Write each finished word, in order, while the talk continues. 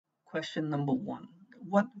Question number 1.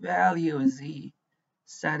 What value of z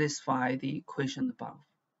satisfy the equation above?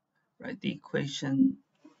 Right, the equation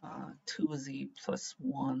 2z plus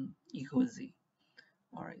 1 equals z.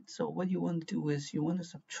 All right, so what you want to do is you want to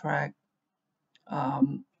subtract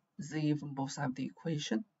z from both sides of the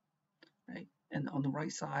equation, right? And on the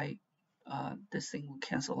right side, this thing will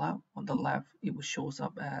cancel out. On the left, it will shows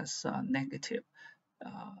up as negative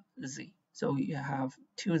z. So you have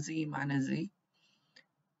 2z minus z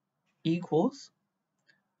equals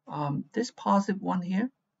this positive 1 here.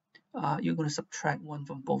 You're going to subtract 1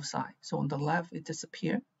 from both sides. So on the left, it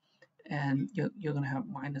disappears, and you're going to have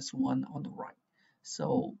minus 1 on the right.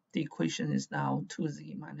 So the equation is now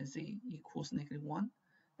 2z minus z equals negative 1,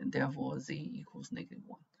 and therefore z equals negative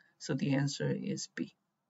 1. So the answer is B.